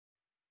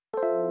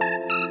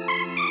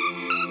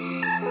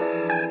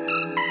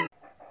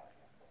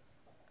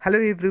Hello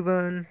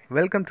everyone,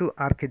 welcome to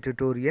RK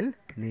tutorial.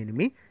 నేను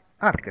మీ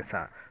RK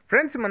sir.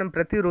 Friends, మనం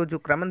ప్రతిరోజు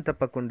క్రమం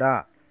తప్పకుండా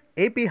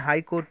ఏపీ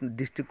హైకోర్టు,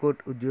 డిస్ట్రిక్ట్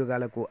కోర్టు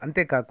ఉద్యోగాలకు,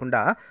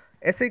 అంతేకాకుండా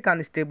ఎస్ఐ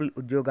కానిస్టేబుల్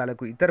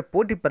ఉద్యోగాలకు, ఇతర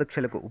పోటీ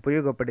పరీక్షలకు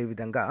ఉపయోగపడే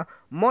విధంగా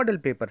మోడల్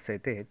పేపర్స్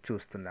అయితే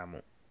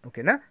చూస్తున్నాము.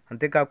 ఓకేనా?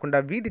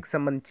 అంతేకాకుండా వీటికి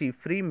సంబంధించి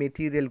ఫ్రీ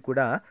మెటీరియల్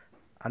కూడా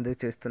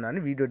అందజేస్తున్నాను.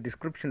 వీడియో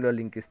డిస్క్రిప్షన్లో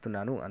లింక్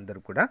ఇస్తున్నాను,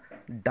 అందరూ కూడా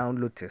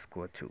డౌన్లోడ్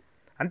చేసుకోవచ్చు.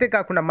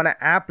 అంతేకాకుండా మన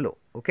యాప్లో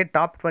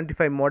top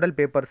 25 model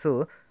papers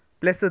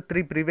plus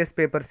 3 previous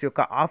papers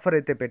యొక్క ఆఫర్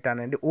అయితే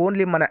పెట్టానండి,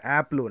 ఓన్లీ మన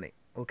యాప్లోనే.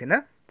 ఓకేనా?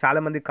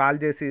 చాలామంది కాల్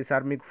చేసి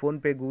సార్ మీకు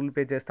ఫోన్పే, గూగుల్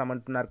పే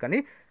చేస్తామంటున్నారు, కానీ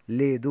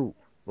లేదు.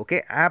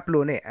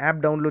 యాప్లోనే యాప్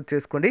డౌన్లోడ్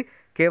చేసుకోండి.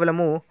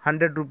 కేవలము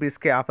 100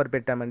 రూపీస్కే ఆఫర్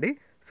పెట్టామండి.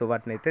 సో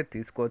వాటిని అయితే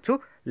తీసుకోవచ్చు.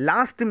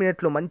 లాస్ట్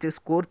మినిట్లో మంచి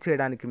స్కోర్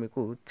చేయడానికి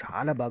మీకు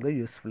చాలా బాగా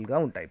యూస్ఫుల్గా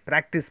ఉంటాయి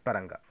ప్రాక్టీస్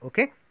పరంగా.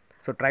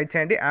 సో ట్రై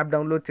చేయండి, యాప్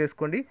డౌన్లోడ్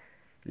చేసుకోండి.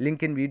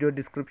 లింక్ ఇన్ వీడియో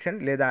డిస్క్రిప్షన్,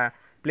 లేదా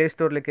ప్లే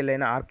స్టోర్లోకి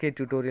వెళ్ళైనా ఆర్కే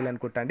ట్యూటోరియల్ అని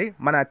కొట్టండి.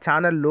 మన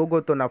ఛానల్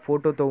లోగోతో, నా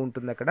ఫోటోతో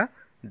ఉంటుంది, అక్కడ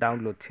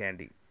డౌన్లోడ్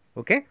చేయండి.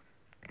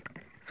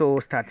 సో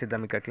స్టార్ట్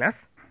చేద్దాం ఇక క్లాస్.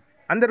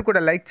 అందరు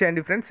కూడా లైక్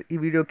చేయండి ఫ్రెండ్స్. ఈ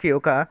వీడియోకి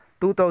ఒక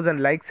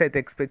 2000 లైక్స్ అయితే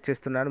ఎక్స్పెక్ట్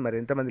చేస్తున్నాను. మరి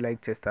ఎంతమంది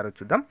లైక్ చేస్తారో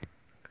చూద్దాం.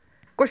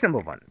 క్వశ్చన్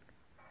నెంబర్ 1,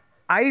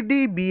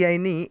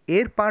 ఐడిబిఐని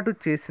ఏర్పాటు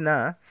చేసిన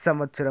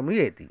సంవత్సరము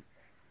ఏది?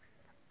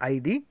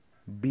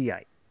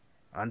 ఐడిబిఐ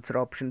ఆన్సర్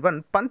ఆప్షన్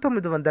 1,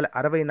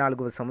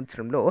 1964వ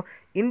సంవత్సరంలో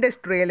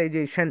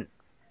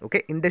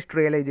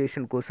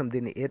ఇండస్ట్రియలైజేషన్ కోసం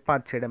దీన్ని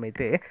ఏర్పాటు చేయడం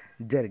అయితే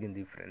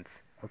జరిగింది ఫ్రెండ్స్.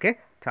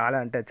 చాలా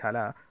అంటే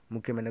చాలా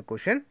ముఖ్యమైన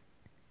క్వశ్చన్.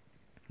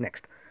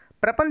 నెక్స్ట్,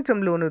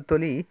 ప్రపంచంలోని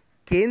తొలి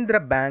కేంద్ర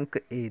బ్యాంక్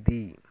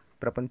ఏది?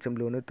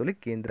 ప్రపంచంలోని తొలి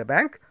కేంద్ర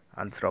bank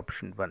answer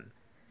option 1,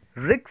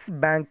 రిక్స్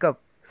bank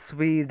of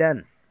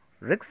Sweden.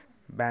 రిక్స్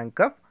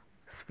bank of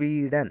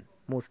Sweden,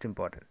 most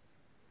important.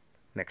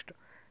 Next,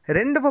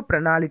 రెండవ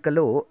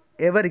ప్రణాళికలో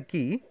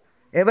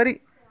ఎవరి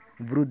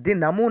వృద్ధి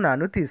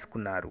నమూనాను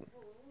తీసుకున్నారు?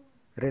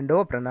 రెండవ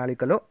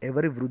ప్రణాళికలో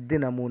ఎవరి వృద్ధి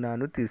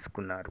నమూనాను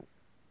తీసుకున్నారు?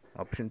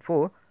 ఆప్షన్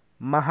 4,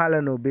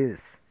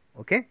 మహలనోబిస్.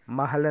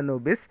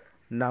 మహలనోబిస్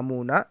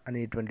నమూనా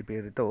అనేటువంటి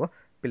పేరుతో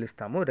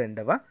పిలుస్తాము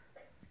రెండవ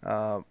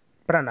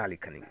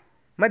ప్రణాళికని.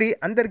 మరి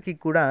అందరికీ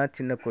కూడా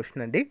చిన్న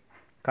క్వశ్చన్ అండి,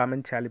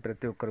 కామెంట్ చేయాలి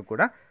ప్రతి ఒక్కరు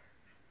కూడా.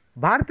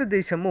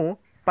 భారతదేశము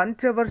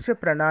పంచవర్ష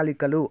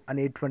ప్రణాళికలు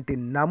అనేటువంటి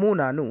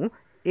నమూనాను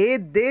ఏ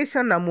దేశ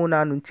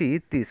నమూనా నుంచి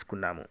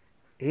తీసుకున్నాము?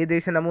 ఏ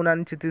దేశ నమూనా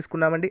నుంచి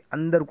తీసుకున్నామండి?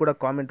 అందరూ కూడా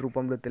కామెంట్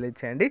రూపంలో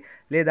తెలియచేయండి,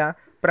 లేదా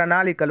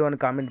ప్రణాళికలు అని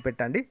కామెంట్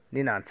పెట్టండి,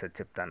 నేను ఆన్సర్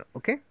చెప్తాను.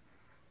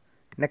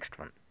 Next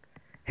one,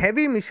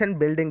 heavy machine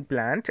building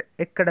plant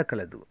ఎక్కడ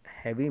కలదు?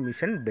 హెవీ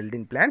మిషన్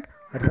బిల్డింగ్ ప్లాంట్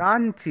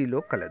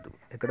రాంచీలో కలదు.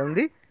 ఎక్కడ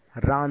ఉంది?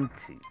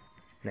 రాంచీ.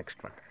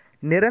 నెక్స్ట్ వన్,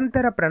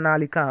 నిరంతర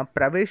ప్రణాళిక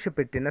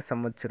ప్రవేశపెట్టిన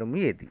సంవత్సరం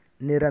ఏది?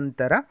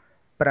 నిరంతర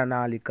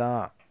ప్రణాళిక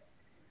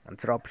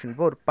ఆన్సర్ ఆప్షన్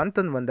 4,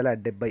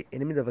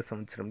 1978వ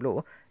సంవత్సరంలో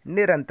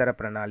నిరంతర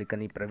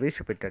ప్రణాళికని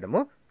ప్రవేశపెట్టడము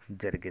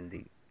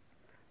జరిగింది.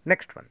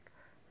 నెక్స్ట్ వన్,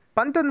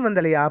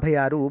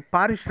 1956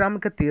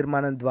 పారిశ్రామిక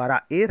తీర్మానం ద్వారా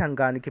ఏ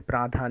రంగానికి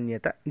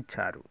ప్రాధాన్యత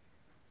ఇచ్చారు?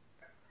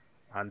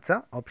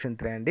 ఆన్సర్ ఆప్షన్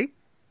 3 అండి,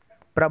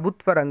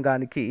 ప్రభుత్వ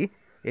రంగానికి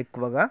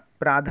ఎక్కువగా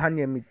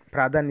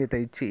ప్రాధాన్యత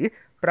ఇచ్చి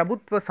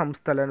ప్రభుత్వ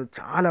సంస్థలను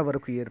చాలా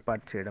వరకు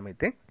ఏర్పాటు చేయడం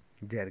అయితే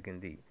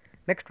జరిగింది.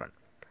 నెక్స్ట్ వన్,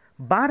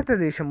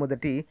 భారతదేశం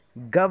మొదటి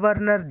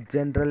గవర్నర్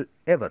జనరల్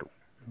ఎవరు?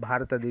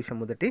 భారతదేశం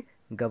మొదటి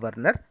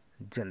governor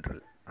general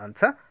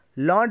answer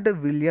lord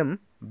William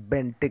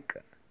Bentinck.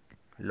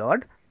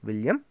 Lord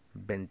William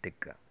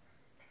Bentinck.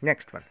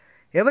 Next one,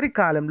 ఎవరి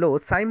కాలంలో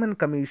సైమన్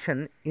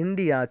కమిషన్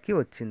ఇండియాకి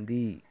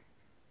వచ్చింది?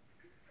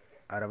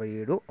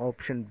 67,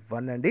 ఆప్షన్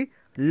 1 అండి,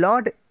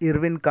 లార్డ్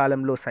ఇర్విన్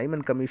కాలంలో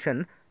సైమన్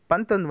కమిషన్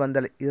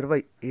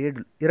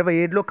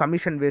 1927లో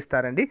కమిషన్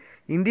వేస్తారండి.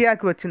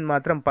 ఇండియాకి వచ్చింది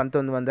మాత్రం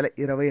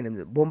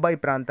 1928, బొంబాయి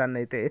ప్రాంతాన్ని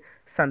అయితే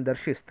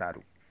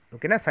సందర్శిస్తారు.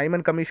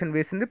 సైమన్ కమిషన్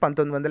వేసింది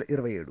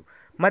 1927,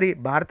 మరి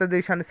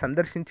భారతదేశాన్ని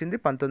సందర్శించింది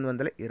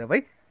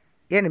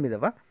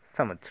 1928వ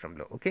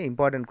సంవత్సరంలో.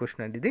 ఇంపార్టెంట్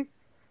క్వశ్చన్ అండి ఇది,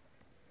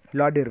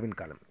 లార్డ్ ఇర్విన్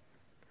కాలం.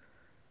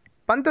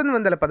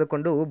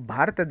 1911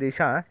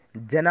 భారతదేశ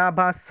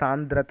జనాభా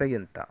సాంద్రత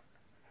ఎంత?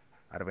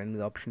 68,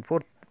 option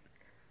 4,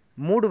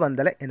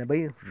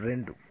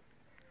 382.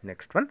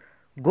 Next one,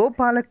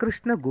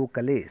 Gopalakrishna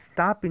Gokhale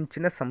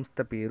స్థాపించిన సంస్థ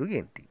పేరు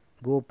ఏంటి?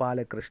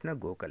 గోపాలకృష్ణ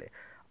గోఖలే.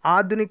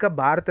 ఆధునిక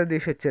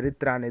భారతదేశ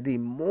చరిత్ర అనేది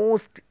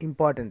మోస్ట్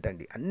ఇంపార్టెంట్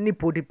అండి, అన్ని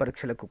పోటీ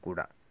పరీక్షలకు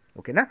కూడా.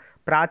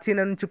 ప్రాచీన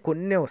నుంచి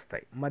కొన్నే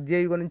వస్తాయి,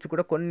 మధ్యయుగం నుంచి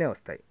కూడా కొన్నే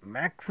వస్తాయి.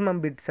 మ్యాక్సిమం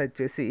బిట్స్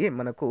వచ్చేసి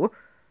మనకు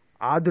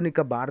ఆధునిక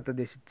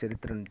భారతదేశ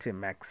చరిత్ర నుంచే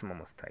మ్యాక్సిమం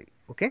వస్తాయి.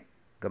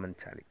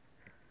 గమనించాలి.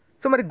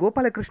 సో మరి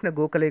గోపాలకృష్ణ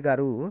గోఖలే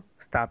గారు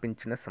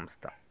స్థాపించిన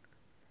సంస్థ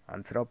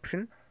ఆన్సర్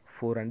ఆప్షన్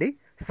 4 అండి,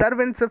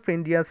 servants of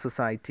India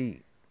society.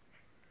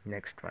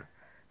 Next one,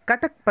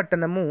 Cuttack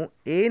పట్టణము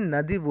ఏ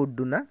నది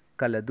ఒడ్డున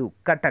కలదు?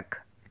 కటక్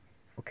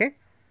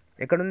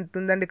ఎక్కడ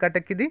ఉంటుందండి?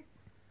 కటక్ ఇది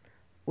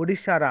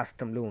ఒడిషా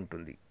రాష్ట్రంలో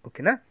ఉంటుంది.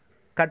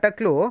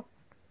 కటక్లో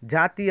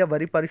జాతీయ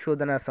వరి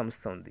పరిశోధన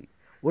సంస్థ ఉంది.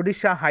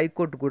 ఒడిషా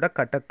హైకోర్టు కూడా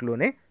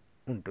కటక్లోనే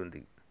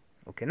ఉంటుంది.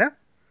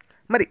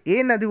 మరి ఏ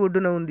నది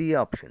ఒడ్డున ఉంది?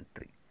 ఆప్షన్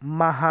 3,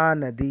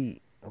 మహానది.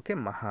 ఓకే,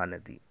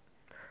 మహానది.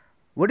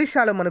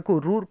 ఒడిశాలో మనకు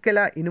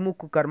రూర్కెలా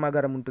ఇనుముక్కు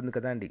కర్మాగారం ఉంటుంది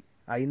కదా అండి.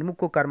 ఆ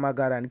ఇనుముక్కు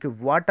కర్మాగారానికి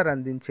వాటర్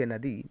అందించే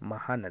నది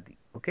మహానది.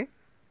 ఓకే,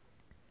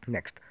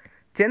 నెక్స్ట్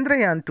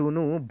చంద్రయాన్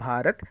 2ను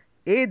భారత్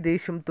ఏ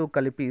దేశంతో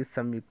కలిపి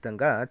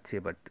సంయుక్తంగా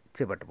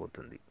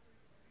చేపట్టబోతుంది?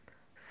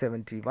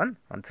 71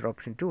 answer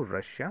option 2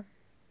 Russia.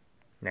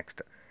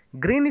 Next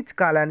Greenwich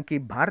కాలానికి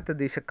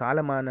భారతదేశ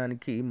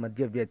కాలమానానికి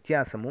మధ్య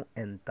వ్యత్యాసము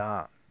ఎంత?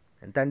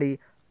 ఎంత అండి?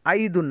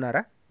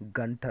 5:30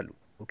 గంటలు.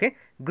 ఓకే,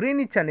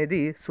 గ్రీనిచ్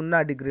అనేది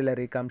 0 డిగ్రీల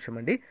రేఖాంశం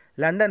అండి.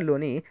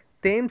 లండన్లోని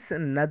థేమ్స్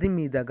నది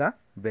మీదుగా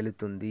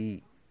వెళుతుంది.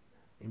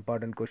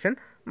 Important question.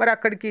 మరి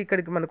అక్కడికి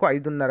ఇక్కడికి మనకు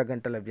 5:30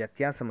 గంటల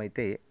వ్యత్యాసం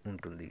అయితే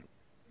ఉంటుంది.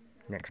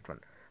 నెక్స్ట్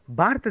వన్,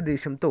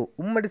 భారతదేశంతో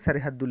ఉమ్మడి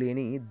సరిహద్దు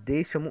లేని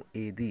దేశము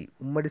ఏది?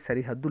 ఉమ్మడి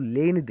సరిహద్దు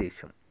లేని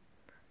దేశం.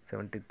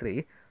 73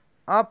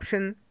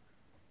 ఆప్షన్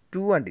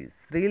 2 అండి,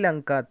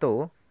 శ్రీలంకతో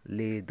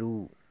లేదు.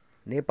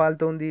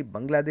 నేపాల్తో ఉంది,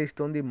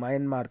 బంగ్లాదేశ్తో ఉంది,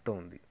 మయన్మార్తో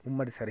ఉంది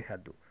ఉమ్మడి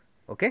సరిహద్దు.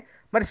 ఓకే,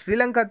 మరి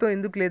శ్రీలంకతో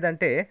ఎందుకు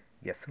లేదంటే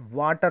ఎస్,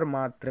 వాటర్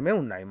మాత్రమే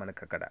ఉన్నాయి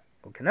మనకు అక్కడ.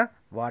 ఓకేనా,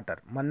 వాటర్.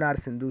 మన్నార్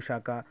సింధు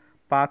శాఖ,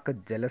 పాక్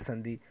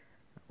జలసంధి.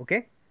 ఓకే,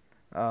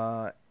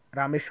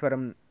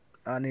 రామేశ్వరం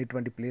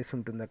అనేటువంటి ప్లేస్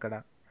ఉంటుంది అక్కడ,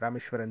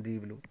 రామేశ్వరం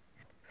దీవులు.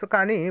 సో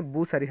కానీ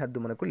భూ సరిహద్దు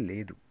మనకు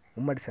లేదు,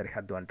 ఉమ్మడి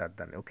సరిహద్దు అంటారు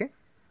దాన్ని. ఓకే,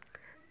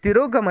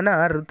 తిరోగమన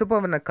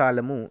ఋతుపవన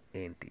కాలము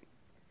ఏంటి?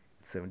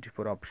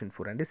 74 ఆప్షన్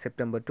 4 అండి,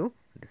 సెప్టెంబర్ టు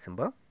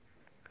డిసెంబర్.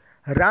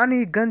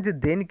 రాణిగంజ్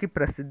దేనికి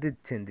ప్రసిద్ధి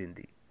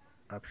చెందింది?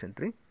 ఆప్షన్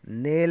 3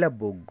 నేల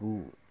బొగ్గు.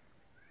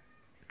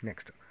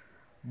 నెక్స్ట్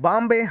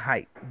బాంబే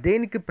హై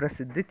దేనికి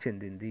ప్రసిద్ధి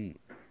చెందింది?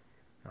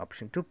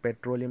 ఆప్షన్ 2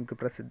 పెట్రోలియంకి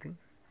ప్రసిద్ధి.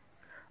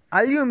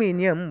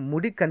 అల్యూమినియం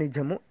ముడి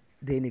ఖనిజము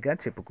దేనిగా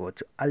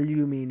చెప్పుకోవచ్చు?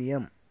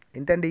 అల్యూమినియం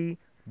ఏంటండి?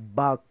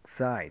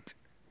 బాక్సైట్.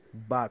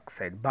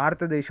 బాక్సైట్.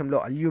 భారతదేశంలో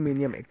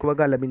అల్యూమినియం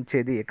ఎక్కువగా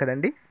లభించేది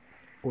ఎక్కడండి?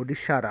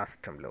 ఒడిషా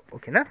రాష్ట్రంలో.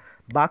 ఓకేనా,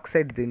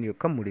 బాక్సైట్ దీని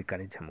యొక్క ముడి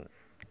ఖనిజము.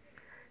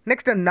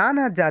 నెక్స్ట్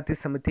నానా జాతి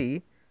సమితి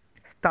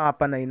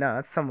స్థాపనైన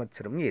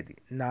సంవత్సరం ఏది?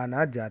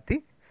 నానా జాతి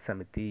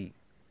సమితి.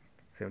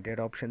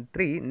 78 ఆప్షన్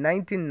 3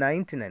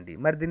 1919 అండి.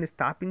 మరి దీన్ని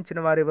స్థాపించిన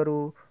వారెవరు?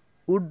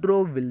 Woodrow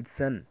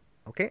Wilson.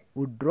 Okay,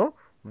 Woodrow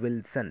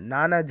Wilson.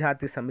 నానా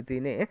జాతి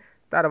సమితినే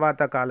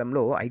తర్వాత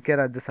కాలంలో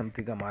ఐక్యరాజ్య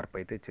సమితిగా మార్పు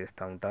అయితే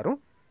చేస్తూ ఉంటారు.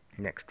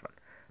 నెక్స్ట్ వన్,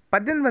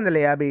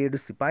 1857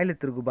 సిపాయిల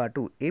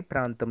తిరుగుబాటు ఏ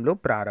ప్రాంతంలో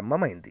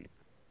ప్రారంభమైంది?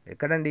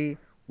 ఎక్కడండి?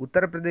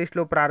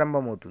 ఉత్తరప్రదేశ్లో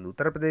ప్రారంభమవుతుంది.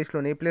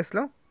 ఉత్తరప్రదేశ్లోని ఏ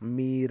ప్లేస్లో?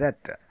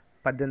 మీరట్.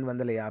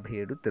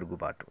 1857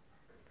 తిరుగుబాటు.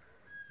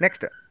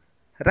 నెక్స్ట్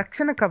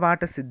రక్షణ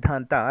కవాట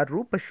సిద్ధాంత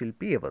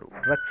రూపశిల్పి ఎవరు?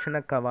 రక్షణ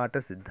కవాట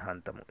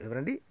సిద్ధాంతము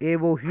ఎవరండి?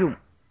 ఏవో హ్యూమ్.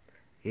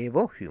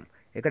 ఏవో హ్యూమ్.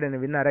 ఎక్కడైనా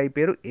విన్నారా ఈ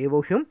పేరు? ఏవో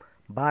హ్యూమ్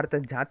భారత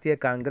జాతీయ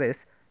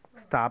కాంగ్రెస్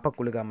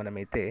స్థాపకులుగా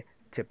మనమైతే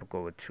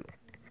చెప్పుకోవచ్చు.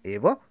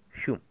 ఏవో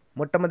హ్యూమ్.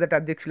 మొట్టమొదటి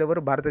అధ్యక్షులు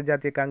ఎవరు భారత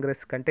జాతీయ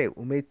కాంగ్రెస్ కంటే?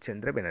 ఉమేష్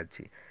చంద్ర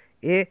బెనర్జీ.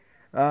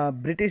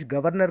 బ్రిటిష్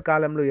గవర్నర్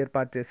కాలంలో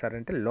ఏర్పాటు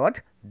చేశారంటే లార్డ్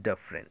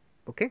డఫ్రిన్.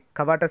 ఓకే,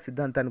 కవాట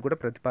సిద్ధాంతాన్ని కూడా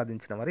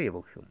ప్రతిపాదించిన వారు ఏవో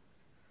హ్యూమ్.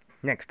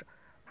 నెక్స్ట్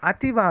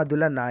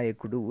అతివాదుల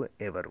నాయకుడు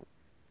ఎవరు?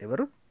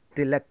 ఎవరు?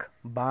 తిలక్.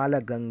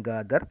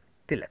 బాలగంగాధర్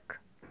తిలక్.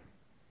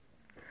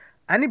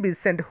 అని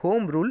బిసెంట్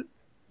హోమ్ రూల్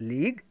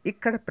లీగ్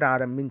ఇక్కడ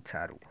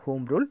ప్రారంభించారు?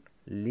 Home rule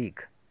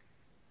league.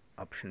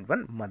 Option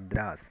 1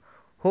 Madras.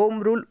 Home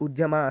rule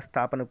ఉద్యమ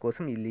స్థాపన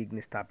కోసం ఈ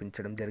లీగ్ని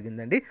స్థాపించడం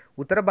జరిగిందండి.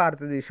 ఉత్తర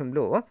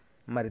భారతదేశంలో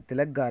మరి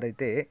తిలక్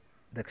గారైతే,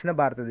 దక్షిణ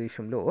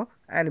భారతదేశంలో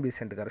యానీ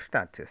బిసెంట్ గారు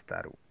స్టార్ట్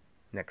చేస్తారు.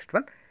 నెక్స్ట్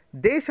వన్,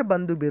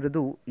 దేశబంధు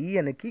బిరుదు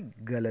ఈయనకి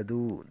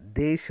గలదు?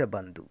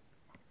 దేశబంధు.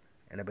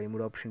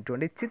 83 ఆప్షన్ 2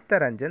 అండి,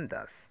 చిత్తరంజన్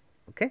దాస్.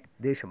 ఓకే,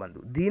 దేశబంధు.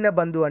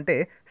 దీనబంధు అంటే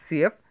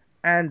సిఎఫ్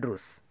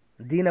ఆండ్రూస్.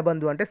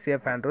 దీనబంధు అంటే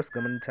సిఎఫ్ ఆండ్రూస్,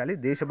 గమనించాలి.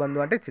 దేశబంధు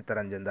అంటే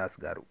చిత్తరంజన్ దాస్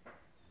గారు.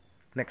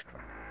 నెక్స్ట్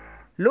వన్,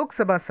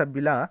 లోక్సభ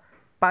సభ్యుల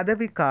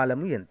పదవి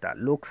కాలము ఎంత?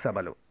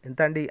 లోక్సభలో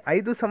ఎంత అండి?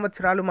 5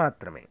 సంవత్సరాలు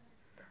మాత్రమే.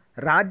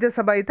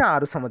 రాజ్యసభ అయితే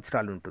 6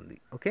 సంవత్సరాలు ఉంటుంది.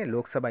 ఓకే,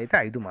 లోక్సభ అయితే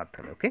 5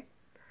 మాత్రమే. ఓకే,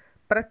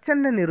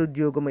 ప్రచ్ఛన్న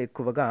నిరుద్యోగము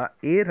ఎక్కువగా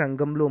ఏ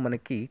రంగంలో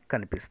మనకి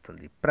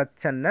కనిపిస్తుంది?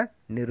 ప్రచ్ఛన్న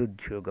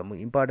నిరుద్యోగము.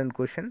 Important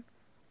question.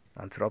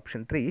 ఆన్సర్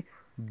ఆప్షన్ 3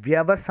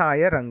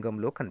 వ్యవసాయ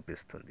రంగంలో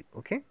కనిపిస్తుంది.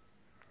 ఓకే,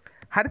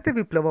 హరిత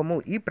విప్లవము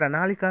ఈ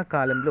ప్రణాళిక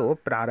కాలంలో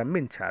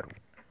ప్రారంభించారు?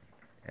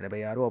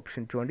 86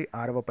 ఆప్షన్ 2 అండి,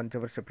 6వ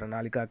పంచవర్ష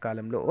ప్రణాళిక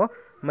కాలంలో.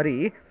 మరి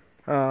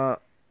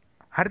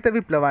హరిత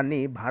విప్లవాన్ని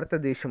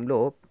భారతదేశంలో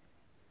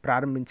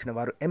ప్రారంభించిన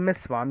వారు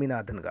ఎంఎస్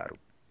స్వామినాథన్ గారు,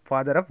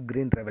 father of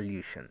green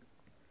revolution.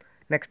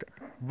 Next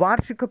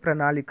వార్షిక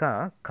ప్రణాళిక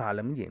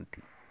కాలం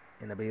ఏంటి?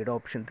 87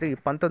 ఆప్షన్ 3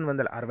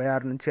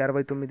 1966 నుంచి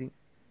 69.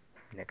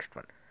 నెక్స్ట్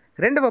వన్,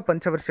 రెండవ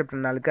పంచవర్ష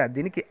ప్రణాళిక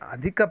దీనికి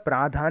అధిక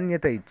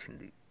ప్రాధాన్యత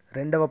ఇచ్చింది.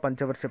 రెండవ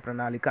పంచవర్ష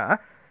ప్రణాళిక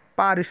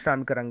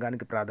పారిశ్రామిక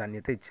రంగానికి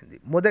ప్రాధాన్యత ఇచ్చింది.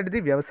 మొదటిది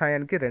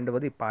వ్యవసాయానికి,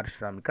 రెండవది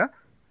పారిశ్రామిక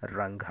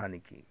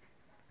రంగానికి.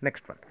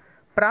 నెక్స్ట్ వన్,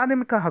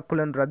 ప్రాథమిక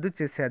హక్కులను రద్దు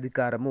చేసే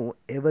అధికారము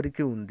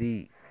ఎవరికి ఉంది?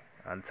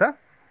 ఆన్సర్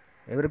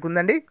ఎవరికి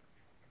ఉందండి?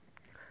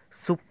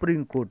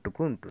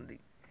 సుప్రీంకోర్టుకు ఉంటుంది.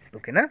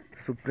 ఓకేనా,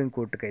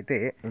 సుప్రీంకోర్టుకు అయితే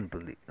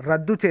ఉంటుంది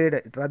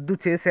రద్దు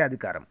చేసే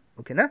అధికారం.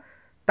 ఓకేనా,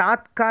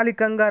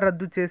 తాత్కాలికంగా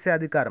రద్దు చేసే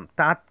అధికారం,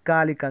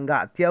 తాత్కాలికంగా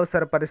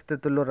అత్యవసర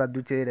పరిస్థితుల్లో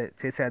రద్దు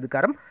చేసే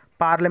అధికారం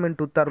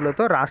పార్లమెంట్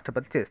ఉత్తర్వులతో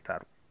రాష్ట్రపతి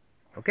చేస్తారు.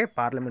 ఓకే,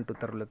 పార్లమెంట్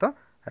ఉత్తర్వులతో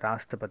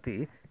రాష్ట్రపతి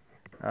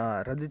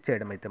రద్దు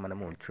చేయడం అయితే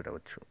మనము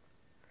చూడవచ్చు.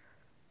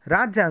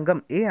 రాజ్యాంగం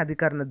ఏ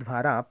అధికరణ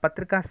ద్వారా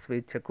పత్రికా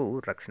స్వేచ్ఛకు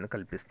రక్షణ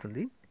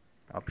కల్పిస్తుంది?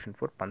 ఆప్షన్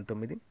 4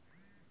 19.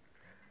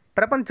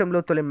 ప్రపంచంలో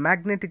తొలి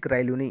మ్యాగ్నెటిక్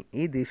రైలుని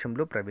ఏ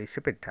దేశంలో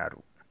ప్రవేశపెట్టారు?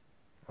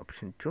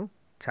 Option 2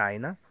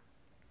 China.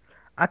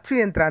 అచ్చు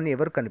యంత్రాన్ని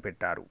ఎవరు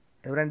కనిపెట్టారు?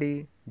 ఎవరండి?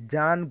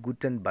 John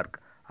Gutenberg.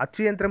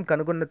 అచ్చు యంత్రం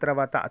కనుగొన్న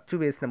తర్వాత అచ్చు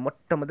వేసిన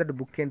మొట్టమొదటి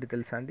బుక్ ఏంటి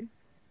తెలుసా అండి?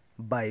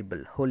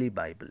 Bible, Holi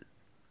Bible.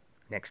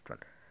 Next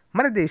one,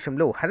 మన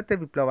దేశంలో హరిత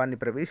విప్లవాన్ని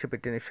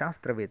ప్రవేశపెట్టిన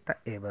శాస్త్రవేత్త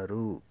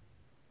ఎవరు?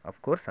 ఆఫ్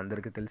కోర్స్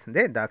అందరికీ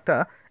తెలిసిందే,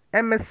 డాక్టర్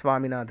ఎంఎస్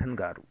స్వామినాథన్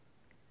గారు.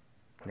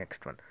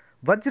 నెక్స్ట్ వన్,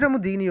 వజ్రము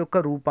దీని యొక్క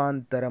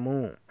రూపాంతరము.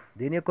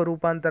 దీని యొక్క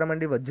రూపాంతరం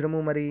అండి వజ్రము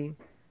మరి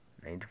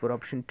 94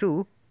 ఆప్షన్ 2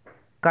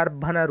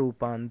 కర్బన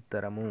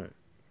రూపాంతరము.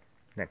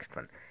 నెక్స్ట్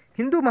వన్,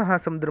 హిందూ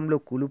మహాసముద్రంలో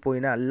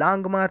కూలిపోయిన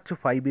లాంగ్ మార్చ్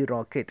 5B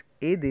రాకెట్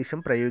ఏ దేశం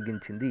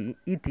ప్రయోగించింది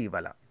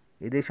ఇటీవల?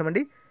 ఏ దేశం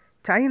అండి?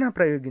 చైనా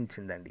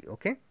ప్రయోగించిందండి.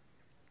 ఓకే,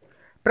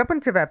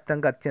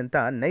 ప్రపంచవ్యాప్తంగా అత్యంత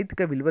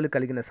నైతిక విలువలు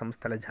కలిగిన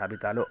సంస్థల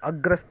జాబితాలో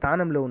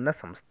అగ్రస్థానంలో ఉన్న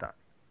సంస్థ?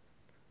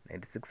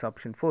 96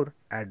 ఆప్షన్ 4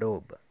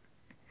 అడోబ్.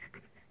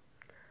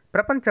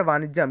 ప్రపంచ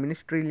వాణిజ్య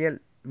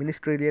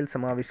మినిస్ట్రీరియల్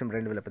సమావేశం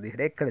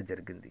 2017 ఎక్కడ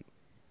జరిగింది?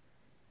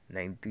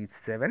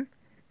 97.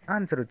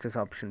 ఆన్సర్ వచ్చేసి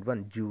ఆప్షన్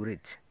 1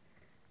 జ్యూరిచ్.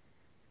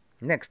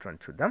 నెక్స్ట్ వన్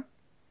చూద్దాం.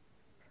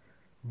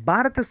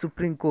 భారత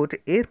సుప్రీంకోర్టు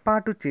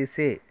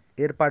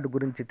ఏర్పాటు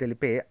గురించి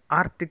తెలిపే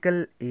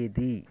ఆర్టికల్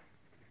ఏది?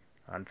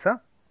 ఆన్సర్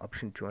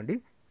ఆప్షన్ 2 అండి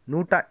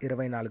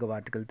 124వ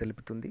ఆర్టికల్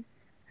తెలుపుతుంది.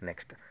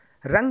 నెక్స్ట్,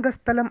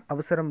 రంగస్థలం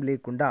అవసరం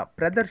లేకుండా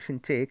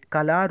ప్రదర్శించే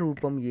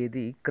కళారూపం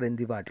ఏది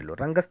క్రింది వాటిలో?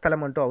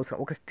 రంగస్థలం అంటూ అవసరం,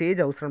 ఒక స్టేజ్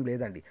అవసరం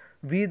లేదండి,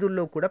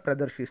 వీధుల్లో కూడా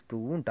ప్రదర్శిస్తూ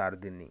ఉంటారు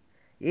దీన్ని.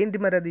 ఏంటి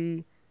మరి అది?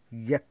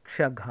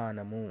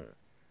 యక్షగానము.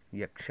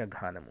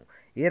 యక్షగానము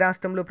ఏ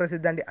రాష్ట్రంలో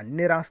ప్రసిద్ధి అండి?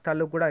 అన్ని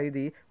రాష్ట్రాల్లో కూడా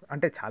ఇది,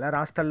 అంటే చాలా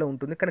రాష్ట్రాల్లో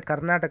ఉంటుంది కానీ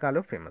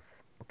కర్ణాటకలో ఫేమస్.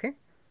 ఓకే,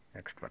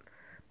 నెక్స్ట్ వన్,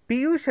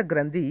 పీయూష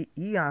గ్రంథి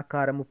ఈ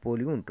ఆకారము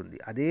పోలి ఉంటుంది.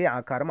 అదే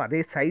ఆకారం అదే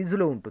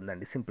సైజులో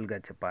ఉంటుందండి. సింపుల్గా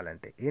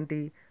చెప్పాలంటే ఏంటి?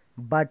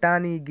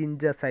 బఠానీ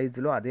గింజ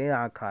సైజులో అదే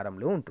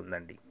ఆకారంలో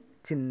ఉంటుందండి,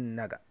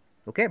 చిన్నగా.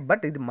 ఓకే,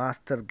 బట్ ఇది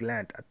మాస్టర్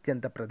గ్లాండ్,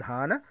 అత్యంత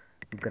ప్రధాన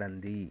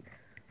గ్రంథి.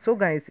 సో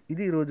గైస్,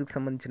 ఇది ఈ రోజుకు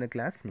సంబంధించిన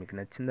క్లాస్. మీకు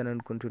నచ్చిందని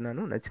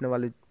అనుకుంటున్నాను. నచ్చిన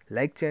వాళ్ళు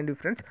లైక్ చేయండి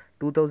ఫ్రెండ్స్.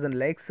 2000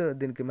 లైక్స్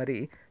దీనికి మరి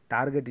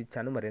టార్గెట్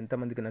ఇచ్చాను, మరి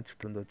ఎంతమందికి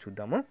నచ్చుతుందో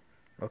చూద్దాము.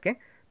 ఓకే,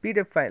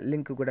 పీడిఎఫ్ ఫైల్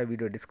లింక్ కూడా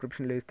వీడియో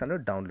డిస్క్రిప్షన్లో ఇస్తాను,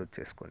 డౌన్లోడ్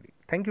చేసుకోండి.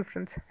 Thank you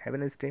friends, have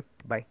a nice day,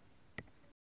 by.